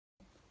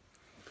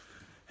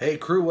Hey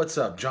crew, what's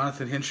up?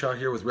 Jonathan Hinshaw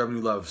here with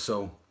Revenue Love.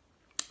 So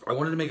I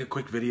wanted to make a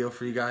quick video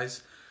for you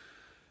guys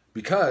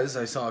because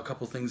I saw a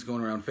couple things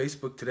going around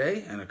Facebook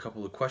today and a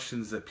couple of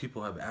questions that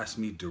people have asked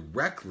me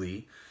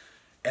directly.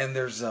 And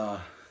there's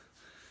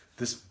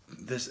this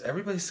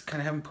everybody's kind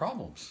of having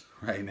problems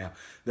right now.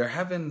 They're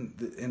having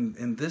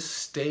in this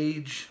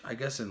stage, I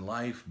guess, in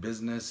life,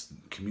 business,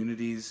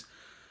 communities,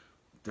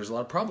 there's a lot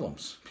of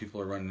problems.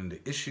 People are running into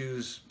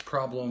issues,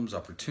 problems,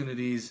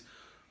 opportunities,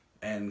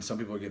 and some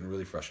people are getting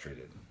really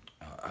frustrated.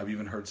 I've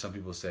even heard some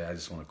people say, I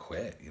just want to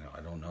quit.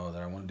 I don't know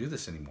that I want to do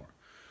this anymore.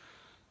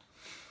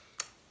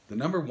 The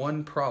number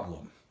one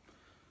problem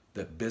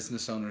that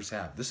business owners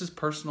have, this is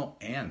personal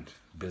and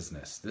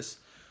business.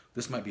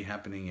 This might be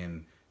happening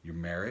in your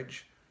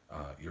marriage,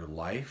 your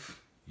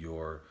life,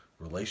 your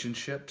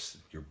relationships,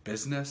 your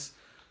business.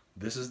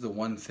 This is the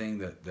one thing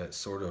that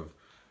sort of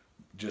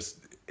just,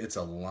 it's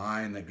a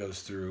line that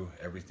goes through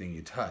everything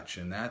you touch.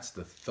 And that's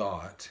the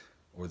thought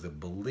or the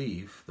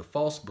belief, the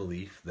false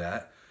belief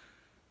that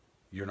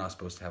you're not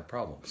supposed to have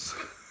problems,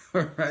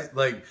 right?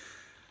 Like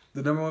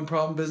the number one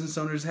problem business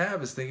owners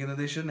have is thinking that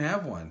they shouldn't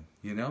have one,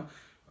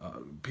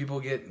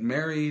 People get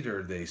married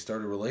or they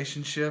start a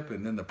relationship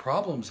and then the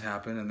problems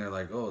happen and they're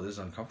like, oh, this is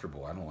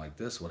uncomfortable. I don't like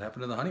this. What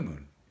happened to the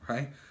honeymoon,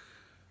 right?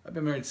 I've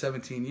been married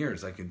 17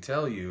 years. I can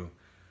tell you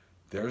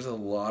there's a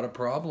lot of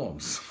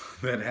problems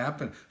that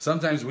happen.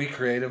 Sometimes we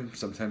create them.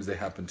 Sometimes they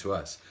happen to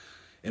us.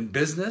 In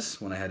business,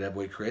 when I had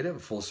Ebway Creative, a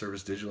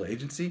full-service digital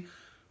agency,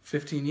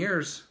 15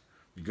 years,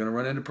 you're going to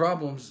run into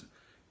problems.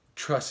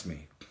 Trust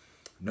me,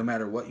 no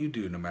matter what you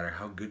do, no matter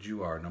how good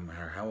you are, no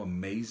matter how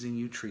amazing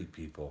you treat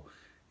people,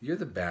 you're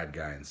the bad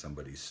guy in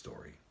somebody's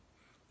story.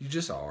 You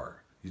just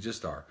are. You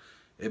just are.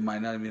 It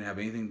might not even have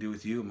anything to do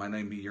with you. It might not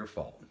even be your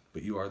fault,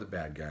 but you are the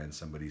bad guy in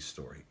somebody's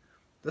story.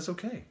 That's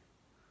okay.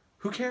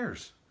 Who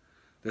cares?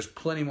 There's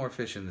plenty more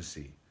fish in the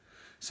sea.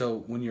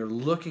 So when you're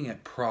looking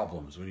at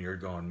problems, when you're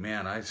going,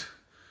 man,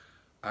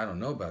 I don't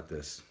know about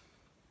this.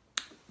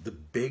 The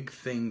big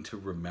thing to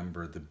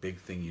remember, the big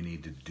thing you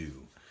need to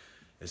do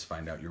is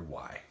find out your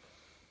why.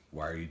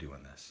 Why are you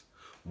doing this?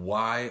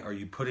 Why are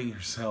you putting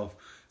yourself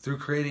through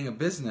creating a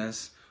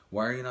business?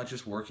 Why are you not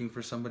just working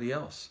for somebody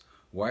else?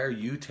 Why are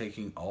you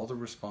taking all the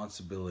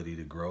responsibility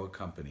to grow a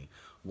company?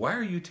 Why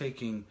are you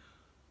taking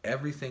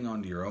everything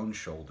onto your own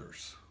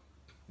shoulders?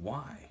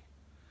 Why?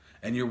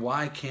 And your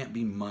why can't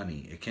be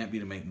money. It can't be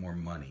to make more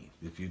money.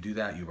 If you do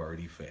that, you've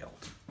already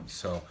failed.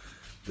 So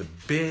the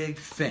big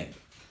thing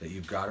that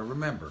you've got to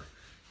remember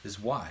is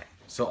why.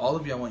 So all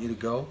of you, I want you to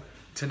go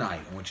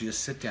tonight. I want you to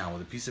sit down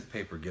with a piece of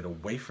paper, get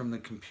away from the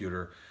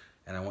computer,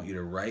 and I want you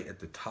to write at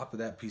the top of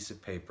that piece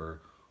of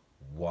paper,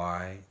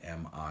 why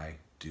am I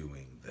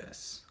doing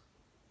this?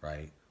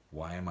 Right?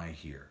 Why am I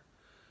here?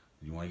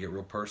 You want to get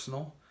real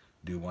personal?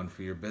 Do one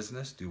for your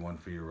business, do one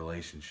for your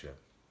relationship.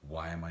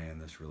 Why am I in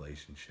this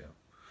relationship?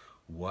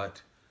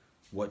 What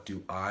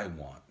do I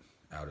want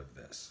out of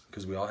this?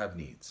 Because we all have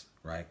needs,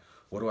 right?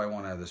 What do I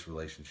want out of this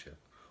relationship?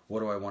 What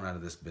do I want out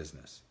of this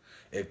business?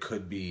 It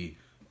could be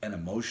an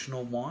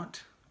emotional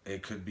want.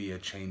 It could be a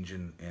change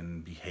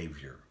in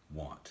behavior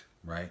want,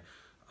 right?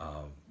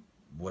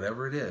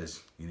 Whatever it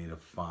is, you need to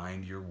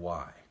find your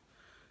why.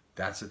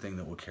 That's the thing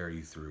that will carry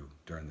you through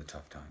during the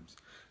tough times.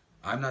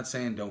 I'm not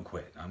saying don't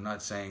quit. I'm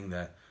not saying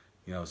that,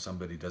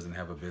 somebody doesn't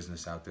have a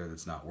business out there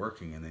that's not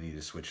working and they need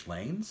to switch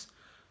lanes.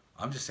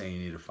 I'm just saying you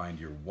need to find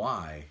your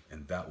why,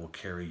 and that will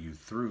carry you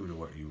through to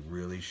what you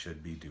really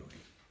should be doing.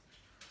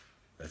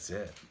 That's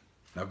it.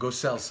 Now go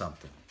sell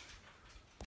something.